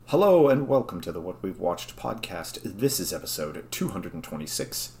Hello and welcome to the What We've Watched podcast. This is episode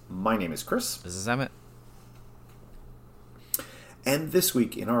 226. My name is Chris. This is Emmett. And this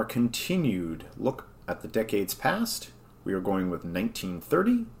week, in our continued look at the decades past, we are going with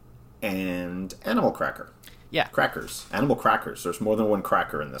 1930 and Animal Cracker. Yeah. Crackers. Animal Crackers. There's more than one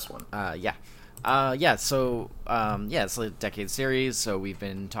cracker in this one. It's a decade series, so we've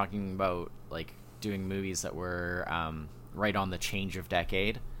been talking about, doing movies that were right on the change of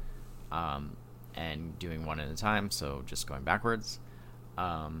decade. And doing one at a time, so just going backwards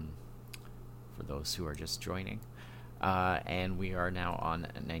for those who are just joining. And we are now on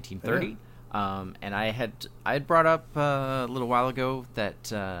 1930. Yeah. And I had brought up a little while ago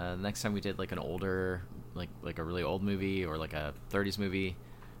that next time we did an older, like a really old movie or like a 30s movie,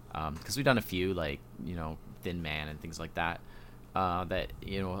 because we've done a few Thin Man and things like that. I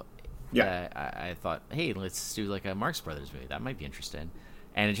thought, hey, let's do a Marx Brothers movie. That might be interesting.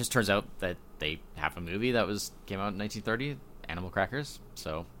 And it just turns out that they have a movie that came out in 1930, Animal Crackers.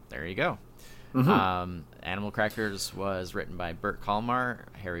 So there you go. Mm-hmm. Animal Crackers was written by Burt Kalmar,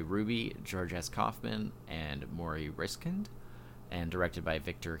 Harry Ruby, George S. Kaufman, and Maury Riskind, and directed by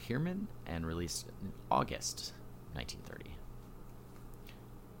Victor Heerman, and released in August 1930.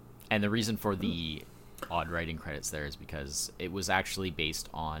 And the reason for the odd writing credits there is because it was actually based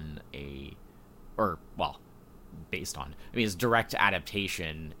on it's direct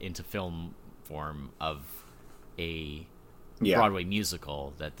adaptation into film form of a Broadway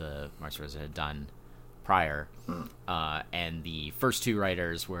musical that the Marx Brothers had done prior. And the first two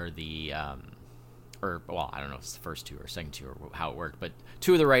writers were I don't know if it's the first two or second two or how it worked, but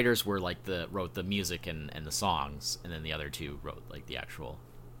two of the writers were wrote the music and the songs, and then the other two wrote the actual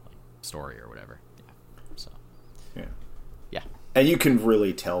story or whatever. Yeah. And you can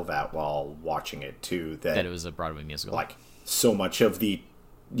really tell that while watching it, too. That it was a Broadway musical. So much of the...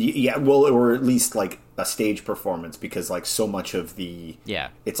 Yeah, well, or at least, a stage performance, because, so much of the... Yeah.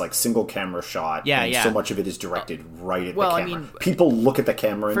 It's, single camera shot. And so much of it is directed right at the camera. I mean... People look at the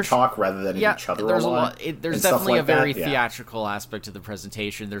camera and talk rather than at each other a lot. There's definitely a very theatrical aspect to the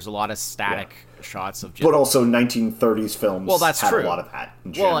presentation. There's a lot of static shots of... But also 1930s films have a lot of that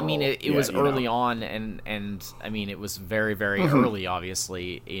in general. Well, I mean, it was early on, and I mean, it was very, very early,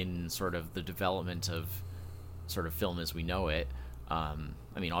 obviously, in sort of the development of sort of film as we know it.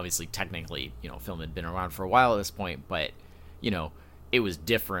 I mean, obviously, technically, film had been around for a while at this point, but, it was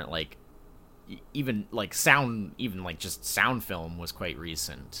different. Just sound film was quite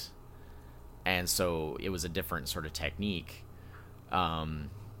recent. And so it was a different sort of technique. I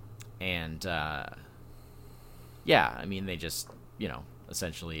mean, they just,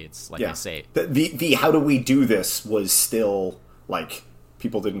 essentially, it's I say. The how do we do this was still,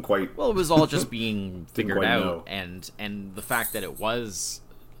 people didn't quite... Well, it was all just being figured out, and the fact that it was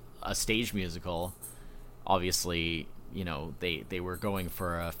a stage musical, obviously, they were going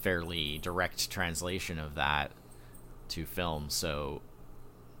for a fairly direct translation of that to film, so,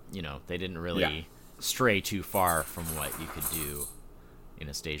 they didn't really stray too far from what you could do in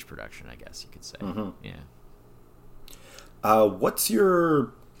a stage production, I guess you could say. Mm-hmm. Yeah. What's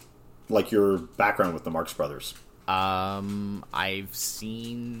your background with the Marx Brothers? I've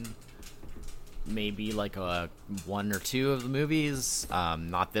seen maybe a one or two of the movies.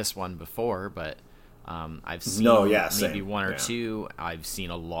 Not this one before, but I've seen maybe one or two. I've seen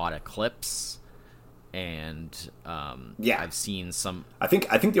a lot of clips, and I've seen some. I think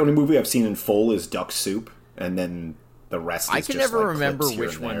the only movie I've seen in full is Duck Soup, and then the rest is I can never remember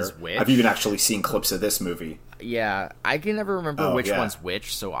which one's which. I've even actually seen clips of this movie. Yeah, I can never remember which one's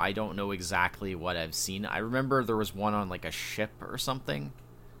which, so I don't know exactly what I've seen. I remember there was one on a ship or something,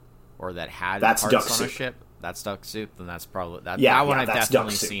 or that had parts on a ship. That's Duck Soup. Then that's probably that one I've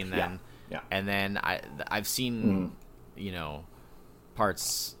definitely seen then. Yeah. And then I've seen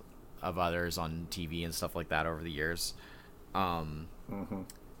parts of others on TV and stuff like that over the years. And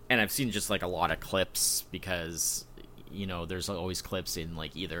I've seen just a lot of clips because there's always clips in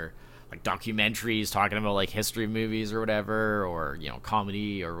either documentaries talking about history movies or whatever, or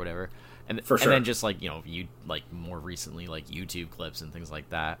comedy or whatever, and then just you more recently YouTube clips and things like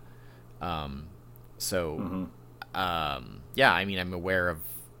that. I mean, I'm aware of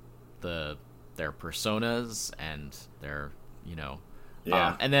their personas and their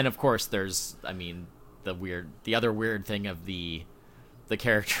and then of course there's the other weird thing of the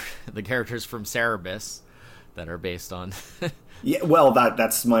characters from Cerebus that are based on Yeah, well,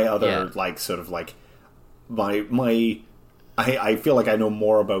 that's my other I feel like I know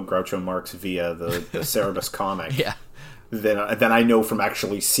more about Groucho Marx via the Cerebus comic. Yeah. than I know from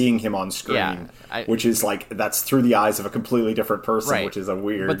actually seeing him on screen, which is like that's through the eyes of a completely different person, right. which is a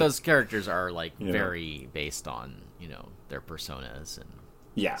weird. But those characters are like very based on their personas and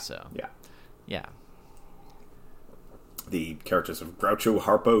yeah. The characters of Groucho,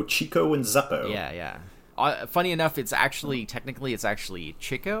 Harpo, Chico, and Zeppo. Yeah. Funny enough, it's actually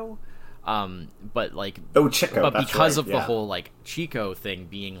Chico. But like Chico, but because of the whole like Chico thing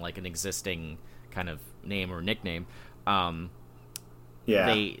being like an existing kind of name or nickname, a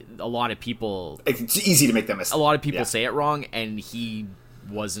lot of people, it's easy to make them a lot of people say it wrong, and he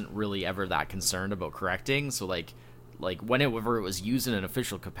wasn't really ever that concerned about correcting. So like whenever it was used in an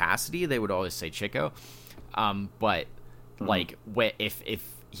official capacity, they would always say Chico. But like if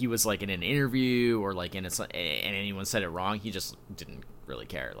he was like in an interview or like and anyone said it wrong, he just didn't really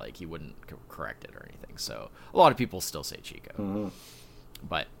care. Like he wouldn't correct it or anything. So a lot of people still say Chico,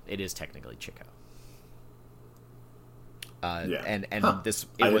 but it is technically Chico. And this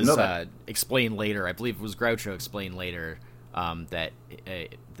it was explained later. I believe it was Groucho explained later that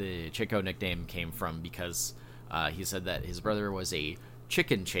the Chico nickname came from because he said that his brother was a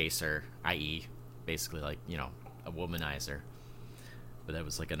chicken chaser, i.e., basically like a womanizer. But that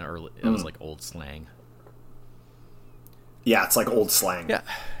was like that was like old slang. Yeah, it's like old slang. Yeah.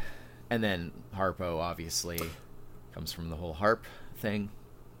 And then Harpo obviously comes from the whole harp thing.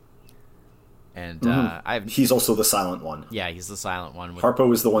 And he's also the silent one. Yeah, he's the silent one.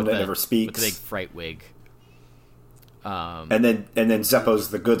 Harpo is the one that never speaks. With the big fright wig. And then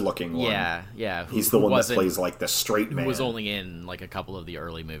Zeppo's the good-looking one. Yeah. He's the one that plays like the straight man. Who was only in like a couple of the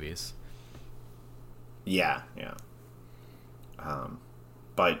early movies. Yeah.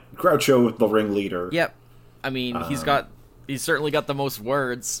 But Groucho, the ringleader. Yep. I mean, he's certainly got the most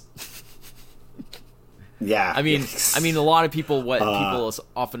words. Yeah. I mean, a lot of people, people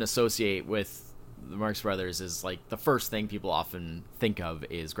often associate with the Marx Brothers is like the first thing people often think of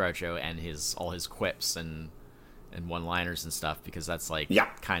is Groucho and all his quips and one-liners and stuff, because that's like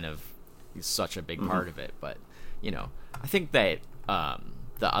kind of he's such a big part of it. But I think that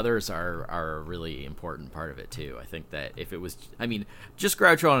the others are a really important part of it too. I think that if it was, just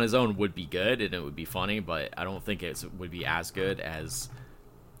Groucho on his own would be good and it would be funny, but I don't think it would be as good as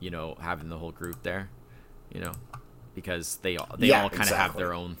having the whole group there. Because they all kind of have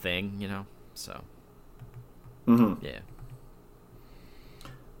their own thing, so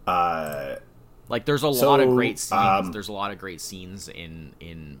like there's a lot of great scenes. There's a lot of great scenes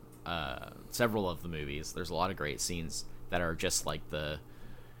in several of the movies. There's a lot of great scenes that are just like the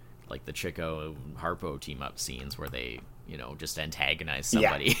Chico Harpo team up scenes where they just antagonize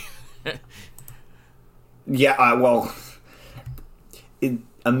somebody.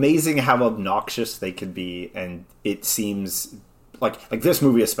 Amazing how obnoxious they can be, and it seems like this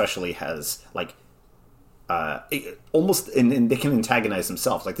movie especially has almost and they can antagonize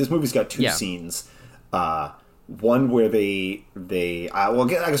themselves. Like this movie's got two scenes. One where I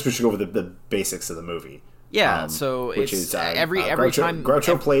guess we should go over the basics of the movie. Yeah, so which is every time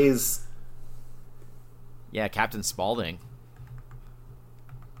Groucho plays. Yeah, Captain Spaulding.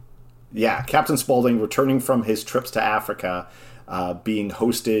 Yeah, Captain Spaulding returning from his trips to Africa. Being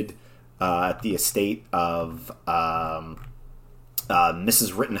hosted at the estate of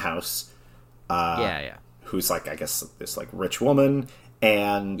Mrs. Rittenhouse. Who's like, I guess, this like rich woman,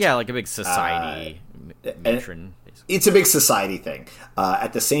 and like a big society matron. It's a big society thing.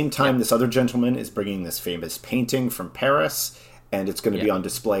 At the same time, this other gentleman is bringing this famous painting from Paris, and it's going to be on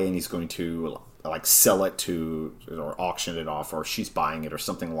display, and he's going to like sell it to or auction it off, or she's buying it or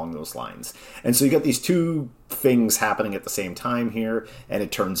something along those lines. And so you got these two things happening at the same time here, and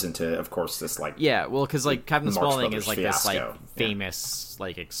it turns into, of course, this like because like Captain Spaulding is like fiasco. This like famous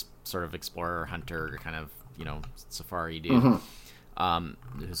like sort of explorer hunter kind of safari dude,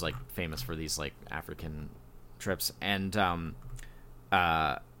 who's like famous for these like African trips, and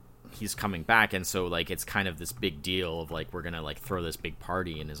he's coming back, and so like it's kind of this big deal of like we're gonna like throw this big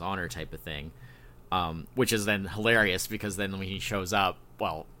party in his honor type of thing. Which is then hilarious because then when he shows up,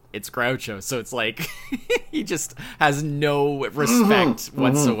 well, it's Groucho, so it's like he just has no respect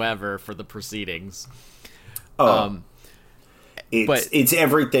whatsoever for the proceedings. It's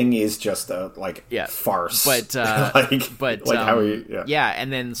everything is just a farce. But how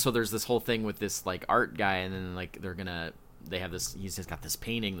and then so there's this whole thing with this like art guy, and then like they have this. He's just got this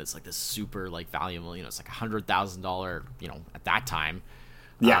painting that's like this super like valuable. It's like $100,000. At that time,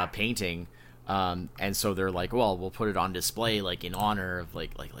 painting. And so they're like, well, we'll put it on display, like in honor of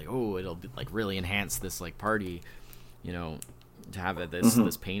like, it'll be, like really enhance this like party, to have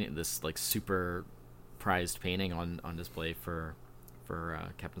this painting, this like super prized painting on display for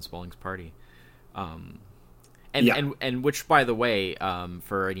Captain Spaulding's party. and which, by the way,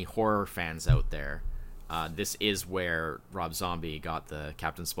 for any horror fans out there, this is where Rob Zombie got the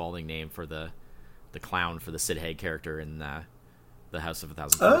Captain Spaulding name for the clown for the Sid Haig character in the House of a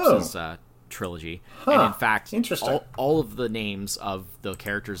Thousand Corpses trilogy. Huh. And in fact, all of the names of the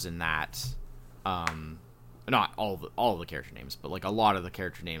characters in that, not all of the character names, but like a lot of the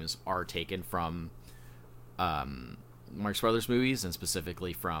character names are taken from Marx Brothers movies, and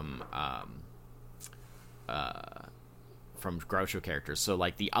specifically from Groucho characters. So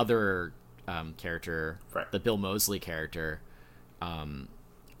like the other character, right. the Bill Moseley character,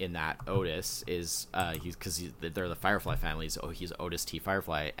 in that Otis is they're the Firefly families. Oh, he's Otis T.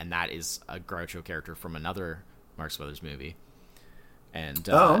 Firefly, and that is a Groucho character from another Marx Brothers movie. And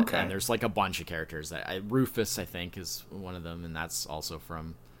okay. And there's like a bunch of characters that Rufus, I think, is one of them, and that's also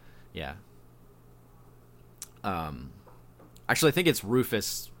from, yeah. Actually, I think it's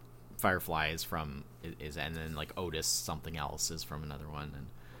Rufus Firefly is and then like Otis something else is from another one, and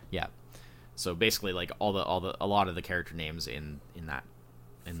yeah. So basically, like a lot of the character names in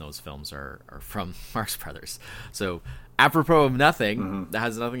those films are from Marx Brothers. So apropos of nothing, that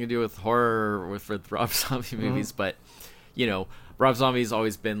has nothing to do with horror with Rob Zombie movies, but you know, Rob Zombie's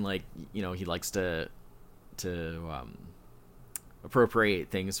always been like, you know, he likes to appropriate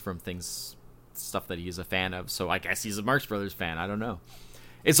things from stuff that he's a fan of. So I guess he's a Marx Brothers fan. I don't know.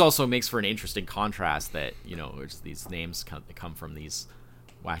 It also makes for an interesting contrast that, you know, these names come from these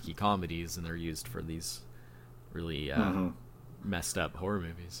wacky comedies and they're used for these really messed up horror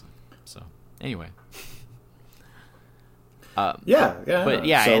movies. So anyway, but yeah,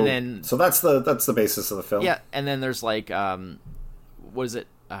 so, and then that's the basis of the film. Yeah, and then there's like what is it?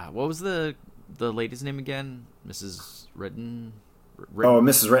 What was the lady's name again? Mrs.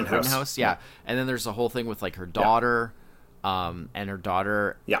 Mrs. Rittenhouse. Yeah, and then there's a whole thing with like her daughter, and her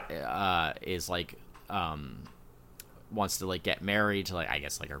daughter is like wants to like get married to like, I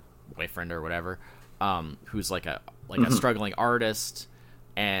guess, like her boyfriend or whatever, who's like a struggling artist,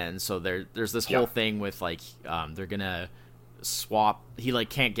 and so there's this whole thing with like they're gonna swap. He like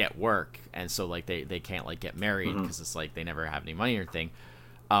can't get work, and so like they can't like get married because it's like they never have any money or anything.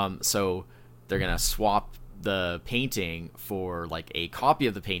 So they're gonna swap the painting for like a copy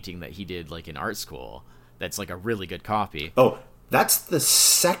of the painting that he did like in art school. That's like a really good copy. Oh, that's the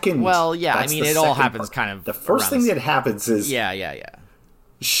second. Well, yeah, I mean, it all happens kind of. The first thing that happens is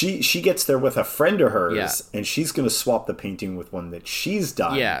She gets there with a friend of hers, and she's going to swap the painting with one that she's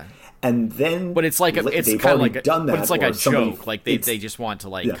done. Yeah, and then but it's like it's kind of like done that, but it's like a joke. Like they just want to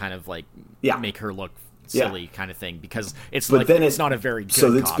like kind of like make her look silly kind of thing, because it's but like then it's not a very good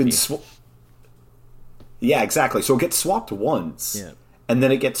so it's copy. Been yeah, exactly. So it gets swapped once, and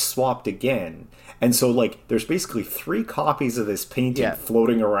then it gets swapped again, and so like there's basically 3 copies of this painting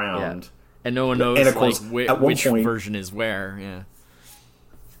floating around, and no one knows and of course, like which version is where. Yeah.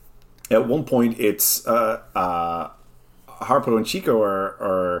 At one point, it's Harpo and Chico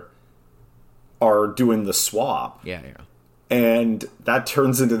are doing the swap. Yeah. And that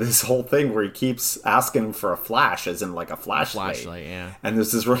turns into this whole thing where he keeps asking for a flash, as in like a flashlight. Yeah. And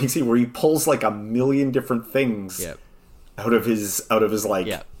there's this running scene where he pulls like a million different things out of his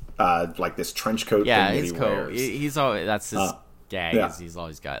like this trench coat thing that he wears. He's always, that's his gag. Yeah. He's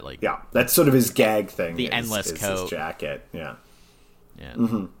always got like that's sort of his gag thing. The endless coat, his jacket. Yeah.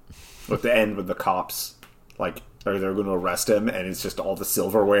 Yeah. At the end, with the cops like they're going to arrest him, and it's just all the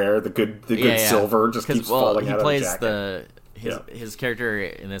silverware, the good silver just keeps falling out of the jacket. His character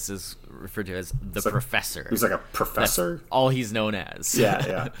in this is referred to as the Professor. He's like a professor. That's all he's known as.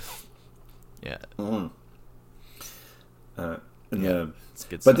 Yeah. Mm-hmm. It's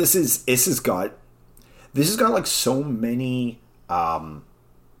good stuff. But this has got like so many. I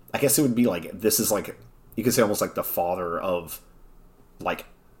guess it would be like, this is like, you could say almost like the father of like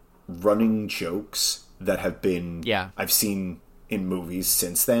running jokes that have been I've seen in movies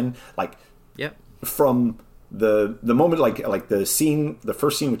since then, like from the moment like the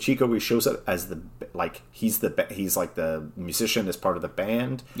first scene with Chico where he shows up as the like he's like the musician as part of the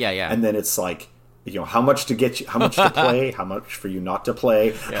band, and then it's like, you know, how much to play, how much for you not to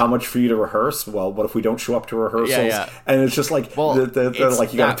play, how much for you to rehearse. Well, what if we don't show up to rehearsals? And it's just like they're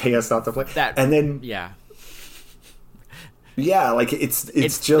like, you gotta pay us not to play, and then like it's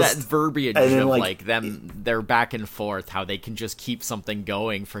just that verbiage of like them, they're back and forth, how they can just keep something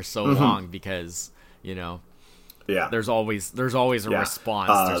going for so long because, you know, there's always a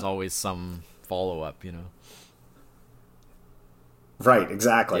response, there's always some follow up, you know. Right,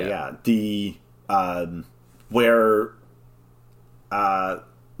 exactly. The where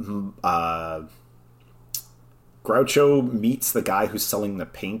Groucho meets the guy who's selling the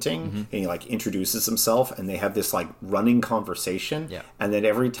painting, Mm-hmm. and he like introduces himself, and they have this like running conversation. Yeah. And then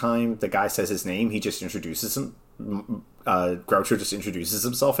every time the guy says his name, he just introduces him. Groucho just introduces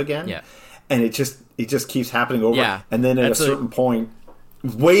himself again. Yeah. And it just keeps happening over. Yeah. And then at a certain point,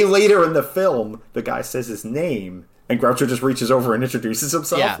 way later in the film, the guy says his name, and Groucho just reaches over and introduces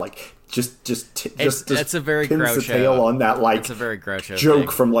himself. Yeah. Like just it's a very pins Groucho. the tail on that like It's a very Groucho joke thing.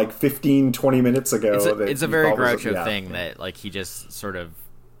 from like 15-20 minutes ago. It's a very Groucho yeah. thing that like he just sort of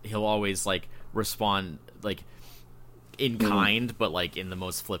he'll always like respond like in kind, but like in the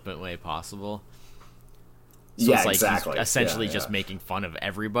most flippant way possible. So Yeah, it's like exactly. he's essentially Yeah, just yeah. making fun of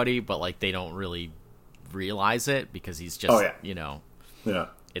everybody, but like they don't really realize it because he's just Yeah.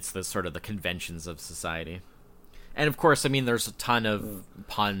 it's the sort of the conventions of society. And of course, I mean, there's a ton of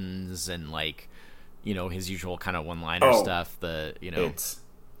puns and like, his usual kind of one-liner stuff. It's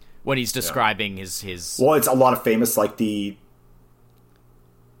when he's describing his well, it's a lot of famous like the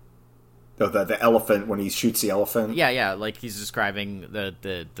elephant when he shoots the elephant. yeah, like he's describing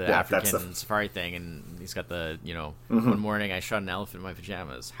the African safari thing, and he's got the one morning I shot an elephant in my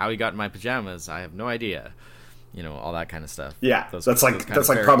pajamas. How he got in my pajamas, I have no idea. All that kind of stuff. Yeah, that's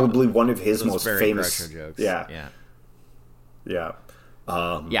like probably one of his most famous Groucho jokes. Yeah. Yeah,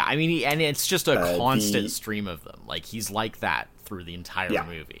 I mean, and it's just a constant stream of them. Like he's like that through the entire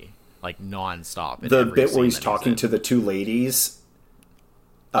movie, like nonstop. The bit where he's talking to the two ladies.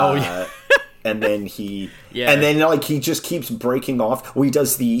 And then he like he just keeps breaking off. Well, he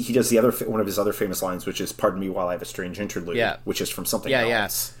does the other one of his other famous lines, which is "Pardon me while I have a strange interlude," which is from something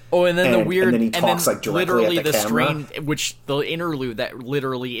else. Oh, and then the weird, and then he talks like directly literally at the camera. strange, which the interlude that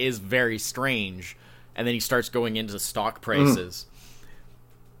literally is very strange, and then he starts going into stock prices.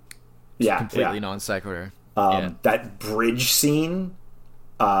 Completely non sequitur. That bridge scene,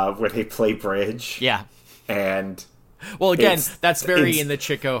 where they play bridge. Yeah, and. Well, again, that's very in the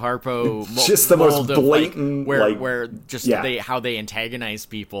Chico Harpo just the most blatant, where how they antagonize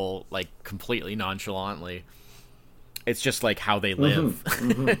people like completely nonchalantly. It's just like how they live.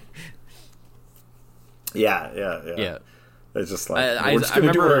 Yeah. It's just like I we're just going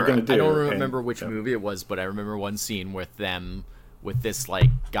to do what we're going to do. I don't remember which movie it was, but I remember one scene with them with this like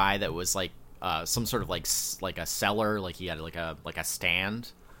guy that was like some sort of like a seller, like he had like a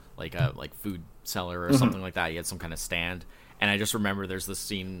stand, like a food seller or something like that. He had some kind of stand, and I just remember there's this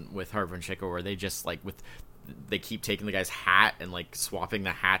scene with Harpo and Chico where they just like they keep taking the guy's hat and like swapping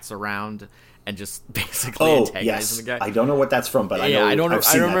the hats around and just basically antagonizing the guy. I don't know what that's from, but I don't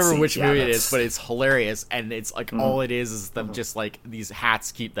remember which movie it is, but it's hilarious, and it's like all it is them just like these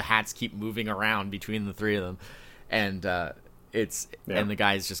hats keep moving around between the three of them, and and the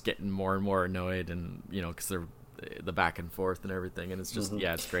guy's just getting more and more annoyed, and because they're the back and forth and everything, and it's just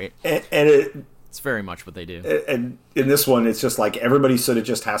it's great, and it's very much what they do. And in this one, it's just like everybody sort of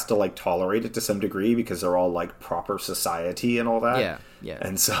just has to like tolerate it to some degree because they're all like proper society and all that. Yeah.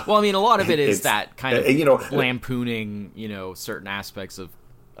 And so, well, I mean, a lot of it is that kind of lampooning, certain aspects of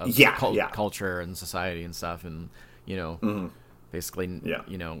culture and society and stuff, and basically,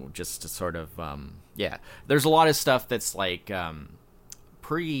 just to sort of There's a lot of stuff that's like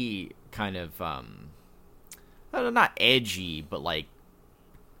pretty kind of not edgy, but like.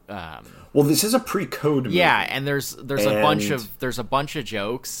 Well, this is a pre-code movie. Yeah, and there's a bunch of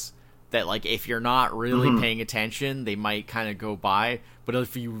jokes that like if you're not really paying attention, they might kind of go by. But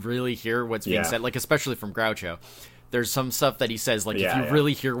if you really hear what's being said, like especially from Groucho, there's some stuff that he says like if you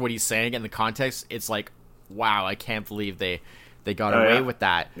really hear what he's saying in the context, it's like, wow, I can't believe they got away with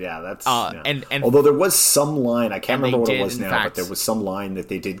that. Yeah, that's and although there was some line, I can't remember what it was now, but there was some line that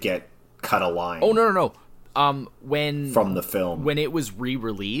they did get cut a line. Oh no. When from the film, when it was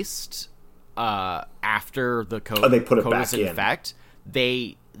re-released after the code they put it code back was in effect,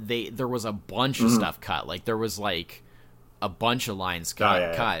 there was a bunch of stuff cut. Like there was like a bunch of lines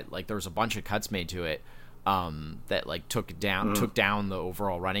cut. Like there was a bunch of cuts made to it that like took down the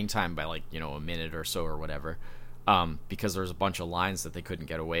overall running time by like a minute or so or whatever, because there was a bunch of lines that they couldn't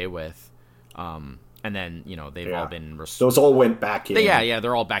get away with. And then they've all been those all went back in.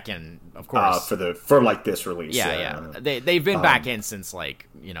 They're all back in, of course, for like this release. They've been back in since like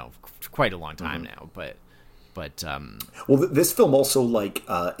quite a long time now. But well, this film also like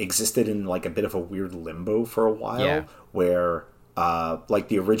existed in like a bit of a weird limbo for a while, where like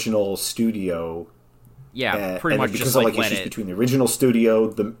the original studio, pretty much because just of like issues between the original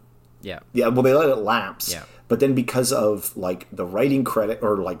studio, well they let it lapse, but then because of like the writing credit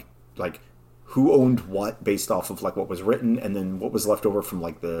or like who owned what based off of like what was written and then what was left over from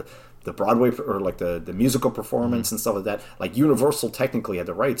like the Broadway or like the musical performance and stuff like that. Like Universal technically had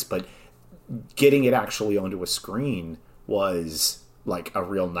the rights, but getting it actually onto a screen was like a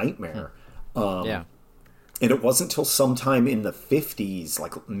real nightmare. Yeah. And it wasn't until sometime in the 50s,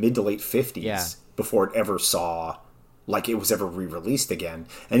 like mid to late 50s, before it ever saw, like it was ever re-released again.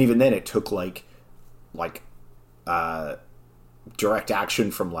 And even then it took like direct action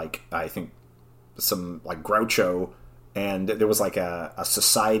from like, I think some like Groucho, and there was like a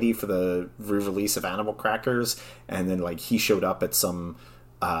society for the re-release of Animal Crackers. And then like he showed up at some,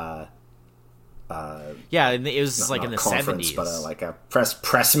 yeah, it was like in the conference, 70s, but like a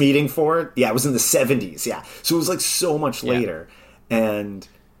press meeting for it. Yeah, it was in the 70s. Yeah, so it was like so much later, and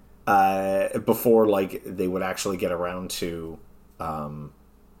before like they would actually get around to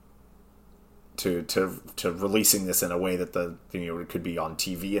releasing this in a way that it could be on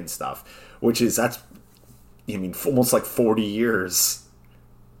TV and stuff. Almost like 40 years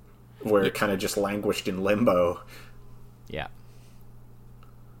where it kind of just languished in limbo. Yeah.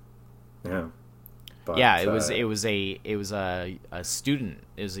 Yeah. But, it was a student.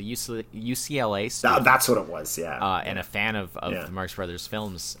 It was a UCLA student. That's what it was. Yeah, and a fan of the Marx Brothers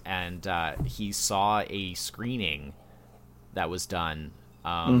films, and he saw a screening that was done,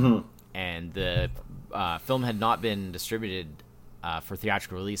 and the film had not been distributed for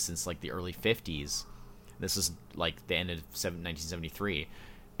theatrical release since like the early 50s. This is like the end of 1973,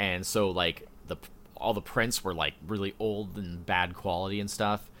 and so like all the prints were like really old and bad quality and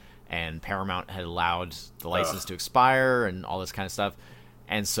stuff. And Paramount had allowed the license to expire and all this kind of stuff.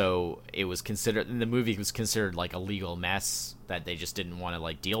 And so it was considered, and the movie was considered like a legal mess that they just didn't want to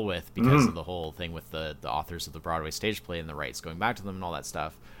like deal with because of the whole thing with the authors of the Broadway stage play and the rights going back to them and all that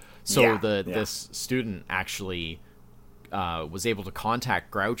stuff. So this student actually was able to contact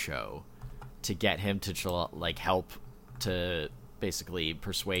Groucho to get him to like help to basically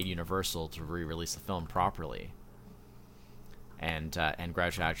persuade Universal to re-release the film properly. And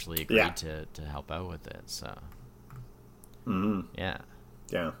Groucho actually agreed to help out with it. So, because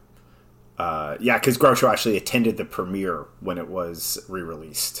Groucho actually attended the premiere when it was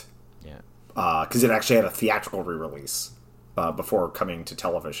re-released. Yeah, because it actually had a theatrical re-release before coming to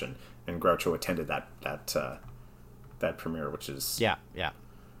television, and Groucho attended that premiere, which is yeah.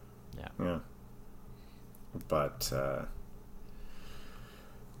 But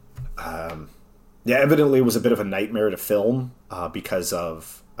evidently it was a bit of a nightmare to film because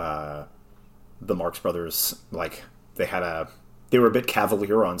of the Marx Brothers. Like they were a bit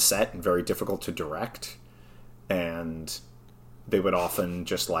cavalier on set and very difficult to direct, and they would often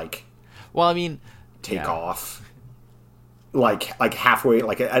just like, take off. Like halfway,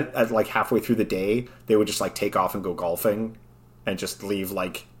 at halfway through the day, they would just like take off and go golfing, and just leave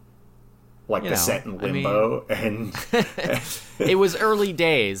like the set in limbo. And it was early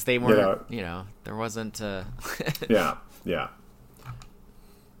days. They weren't, there wasn't. Yeah.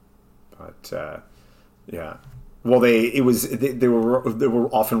 But well, they were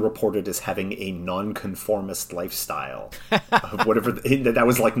often reported as having a nonconformist lifestyle, of whatever that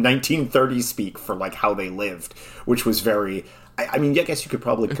was like 1930s speak for like how they lived, which was very. I guess you could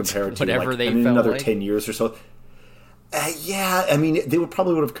probably compare it to whatever they felt another like. 10 years or so. They would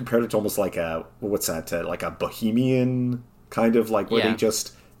have compared it to almost like like a bohemian kind of like where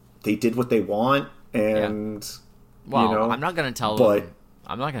they did what they want, and I'm not going to tell them.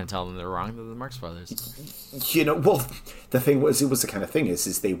 I'm not going to tell them they're wrong. They're the Marx Brothers. Well, the thing was, it was the kind of thing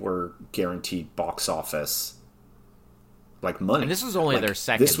is they were guaranteed box office like money. And this was only their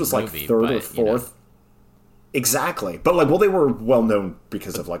second. This was like movie, third or fourth. Exactly. But they were well known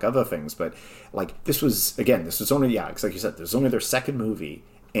because of like other things, but like this was only it's like you said, this was only their second movie,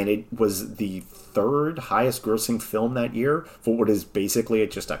 and it was the third highest grossing film that year for what is basically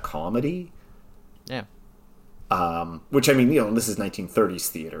just a comedy. Yeah. Which this is 1930s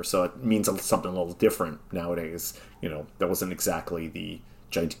theater, so it means something a little different nowadays. There wasn't exactly the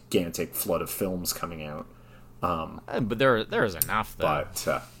gigantic flood of films coming out. But there is enough though.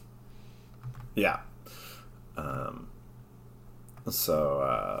 But yeah.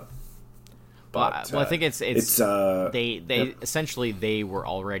 But I think it's they essentially they were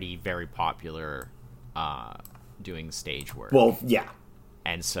already very popular doing stage work. Well, yeah.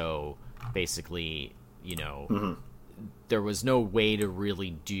 And so basically, there was no way to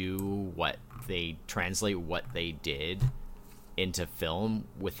really translate what they did into film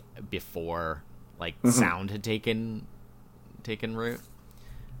before sound had taken root,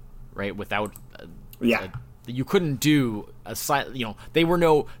 right? Without you couldn't do a they were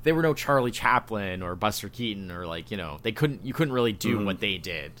no Charlie Chaplin or Buster Keaton or you couldn't really do what they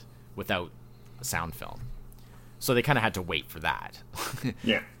did without a sound film. So they kind of had to wait for that.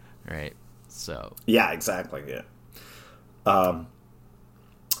 Yeah. Right. So. Yeah, exactly. Yeah.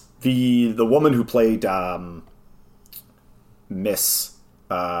 the woman who played Miss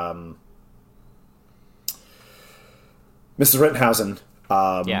Mrs. Rittenhausen,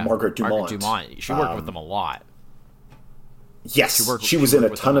 Margaret Dumont. Margaret Dumont. She worked with them a lot. Yes, she was in a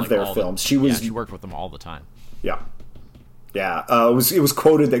ton of their films. She worked with them all the time. Yeah. Yeah, it was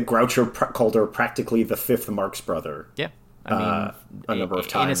quoted that Groucho called her practically the fifth Marx brother. Yeah, I mean, a number of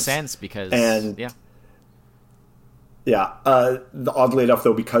times in a sense, because oddly enough,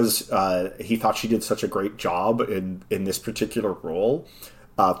 though, because he thought she did such a great job in this particular role,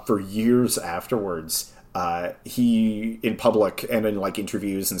 for years afterwards, he in public and in like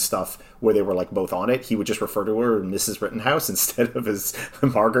interviews and stuff where they were like both on it, he would just refer to her as Mrs. Rittenhouse instead of as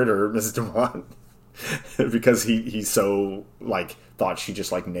Margaret or Mrs. Dumont. Because he so like thought she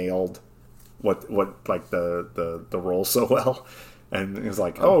just like nailed what like the role so well, and he was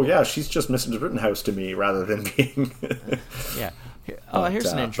like, oh yeah, she's just Mrs. Rittenhouse to me rather than being yeah.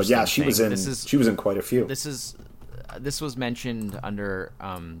 Here's an interesting. But yeah, she thing. was in quite a few. This was mentioned under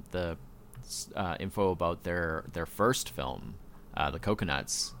the info about their first film, The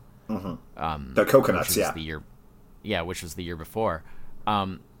Coconuts. Mm-hmm. The Coconuts, which was the year before.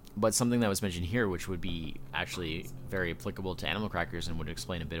 But something that was mentioned here, which would be actually very applicable to Animal Crackers and would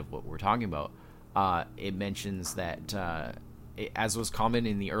explain a bit of what we're talking about, it mentions that, as was common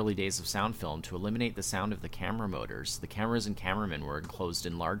in the early days of sound film, to eliminate the sound of the camera motors, the cameras and cameramen were enclosed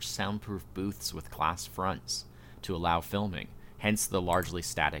in large soundproof booths with glass fronts to allow filming, hence the largely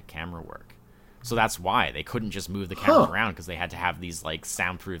static camera work. So that's why they couldn't just move the cameras around, because they had to have these like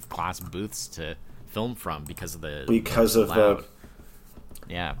soundproof glass booths to film from because of the loud.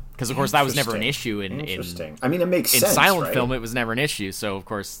 Yeah, because of course that was never an issue in I mean, it makes sense. In silent right? film, it was never an issue. So of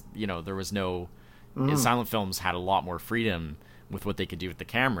course, there was no. Silent films had a lot more freedom with what they could do with the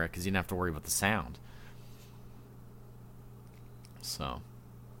camera because you didn't have to worry about the sound. So.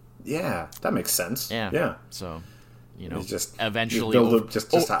 Yeah, that makes sense. Yeah. So, just eventually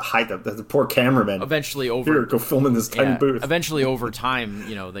just hide the poor cameraman. Eventually, go film in this tiny booth. Eventually, over time,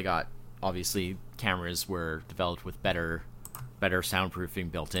 they got obviously cameras were developed with better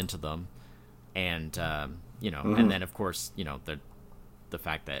soundproofing built into them, and and then of course the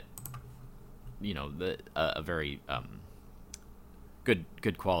fact that a very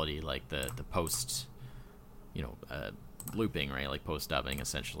good quality, like the post looping, right, like post dubbing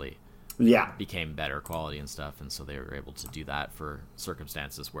essentially became better quality and stuff, and so they were able to do that for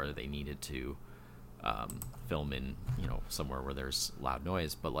circumstances where they needed to film in somewhere where there's loud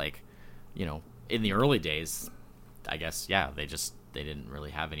noise. But like in the early days, I guess they didn't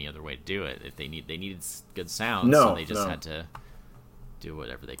really have any other way to do it. If they needed good sound, so they just had to do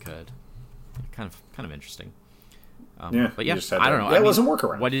whatever they could. Kind of interesting. But I don't know. It wasn't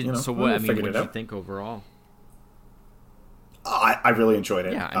workaround. What did what did you think overall? I really enjoyed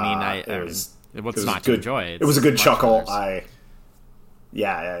it. Yeah, I mean, it was not to enjoy. It was a good chuckle. I mean,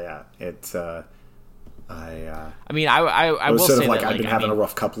 I will say that I've been having a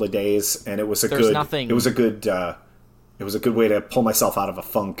rough couple of days, and it was a good way to pull myself out of a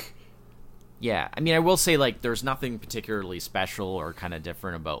funk. Yeah, I mean, I will say there's nothing particularly special or kind of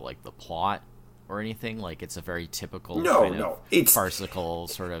different about the plot or anything. Like, it's a very typical it's farcical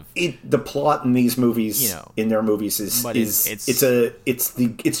sort of. The plot in these movies, in their movies, it's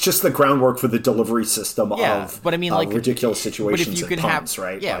just the groundwork for the delivery system of ridiculous situations and puns,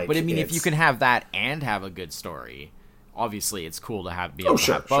 right? Yeah, but I mean, if you can have that and have a good story, obviously it's cool to be able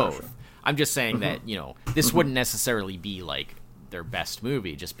to have both. Sure. I'm just saying that this wouldn't necessarily be their best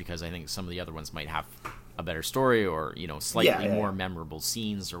movie, just because I think some of the other ones might have a better story or slightly more memorable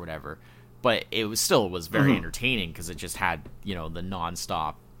scenes or whatever. But it was very entertaining because it just had the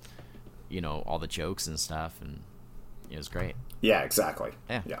nonstop, all the jokes and stuff, and it was great. Yeah, exactly.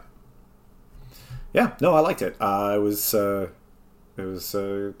 Yeah. No, I liked it. It was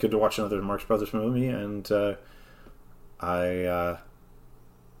good to watch another Marx Brothers movie, and I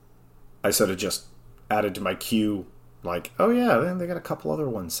sort of just added to my queue, then they got a couple other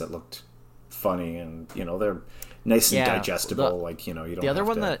ones that looked funny, and they're nice and digestible. You don't. The other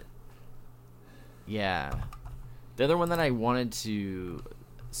one that. Yeah, the other one that I wanted to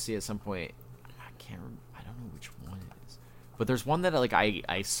see at some point, I don't know which one it is, but there's one that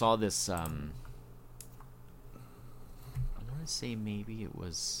I saw this. I want to say maybe it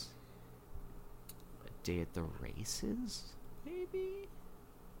was A Day at the Races, maybe.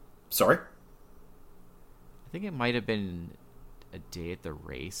 Sorry. I think it might have been A Day at the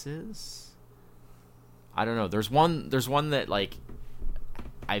Races. I don't know. There's one that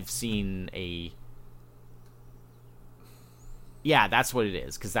I've seen a. Yeah, that's what it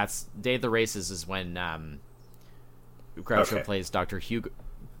is, because that's Day of the Races is when Groucho plays Dr. Hugo.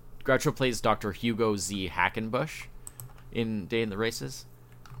 Groucho plays Dr. Hugo Z. Hackenbush in Day in the Races.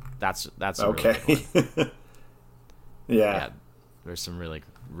 That's a Okay. really good one. Yeah. There's some really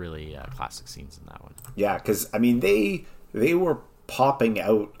classic scenes in that one. Yeah, because I mean they were popping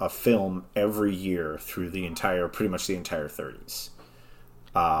out a film every year through pretty much the entire 30s.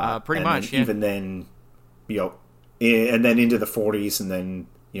 Pretty much, Even then, and then into the 40s, and then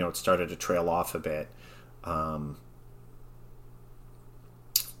it started to trail off a bit. I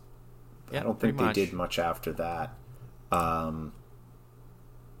don't think they did much after that.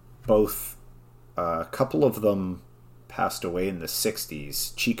 Both a couple of them passed away in the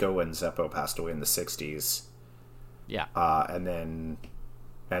 60s. Chico and Zeppo passed away in the 60s. Yeah. And then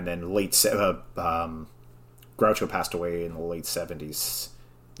Groucho passed away in the late 70s.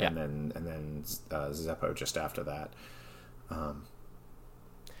 Yeah. And then Zeppo just after that.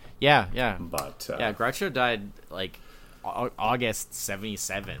 Yeah. But Groucho died like August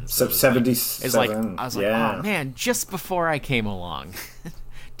 77. So 77. It's like I was like, yeah. oh man, just before I came along.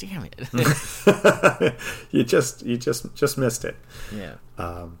 Damn it. you just missed it. Yeah.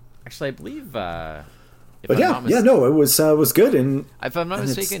 Actually, I believe. It was good. And if I'm not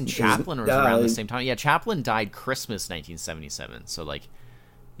mistaken, Chaplin was around the same time. Yeah, Chaplin died Christmas 1977. So like,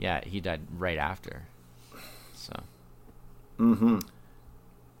 yeah, he died right after. So. Mm-hmm.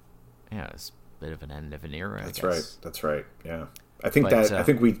 Yeah, it's a bit of an end of an era. That's I guess. right. That's right. Yeah, I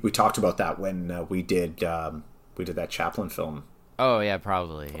think we talked about that when we did that Chaplin film. Oh yeah,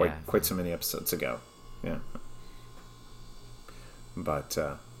 probably. Quite so many episodes ago. Yeah. But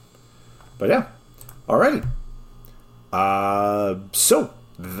yeah. Alrighty. So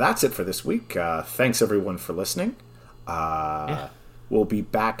that's it for this week. Thanks everyone for listening. We'll be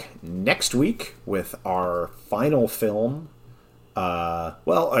back next week with our final film. I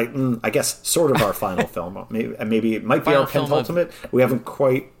guess sort of our final film. Maybe it might be our penultimate. We haven't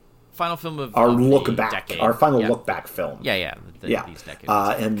quite. Final film of our look back. Decade. Our final look back film. Yeah. These decades.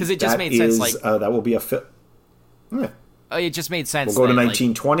 And because it just made sense. Like that will be a film. Yeah. It just made sense. We'll go to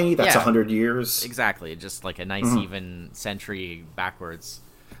 1920. That's 100 years. Exactly. Just like a nice even century backwards.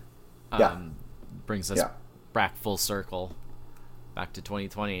 Brings us back full circle. Back to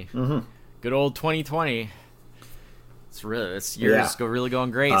 2020. Mm-hmm. Good old 2020. This year's really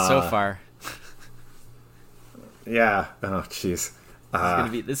going great so far. Yeah. Oh, jeez.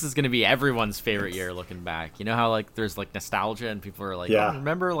 This is gonna be everyone's favorite year looking back. You know how like there's like nostalgia and people are like, oh,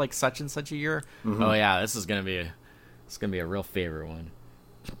 remember like such and such a year? Mm-hmm. Oh yeah, this is gonna be a real favorite one.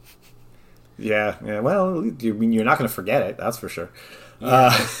 Yeah. Well, you're not gonna forget it. That's for sure.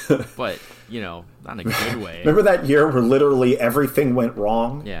 Yeah, but not in a good way. Remember that year where literally everything went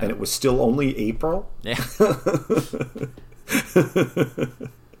wrong, and it was still only April? Yeah.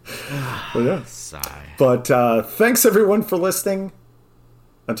 Well, yeah. Sigh. But thanks everyone for listening.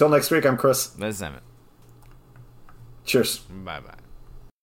 Until next week, I'm Chris. This is Emmett. Cheers. Bye-bye.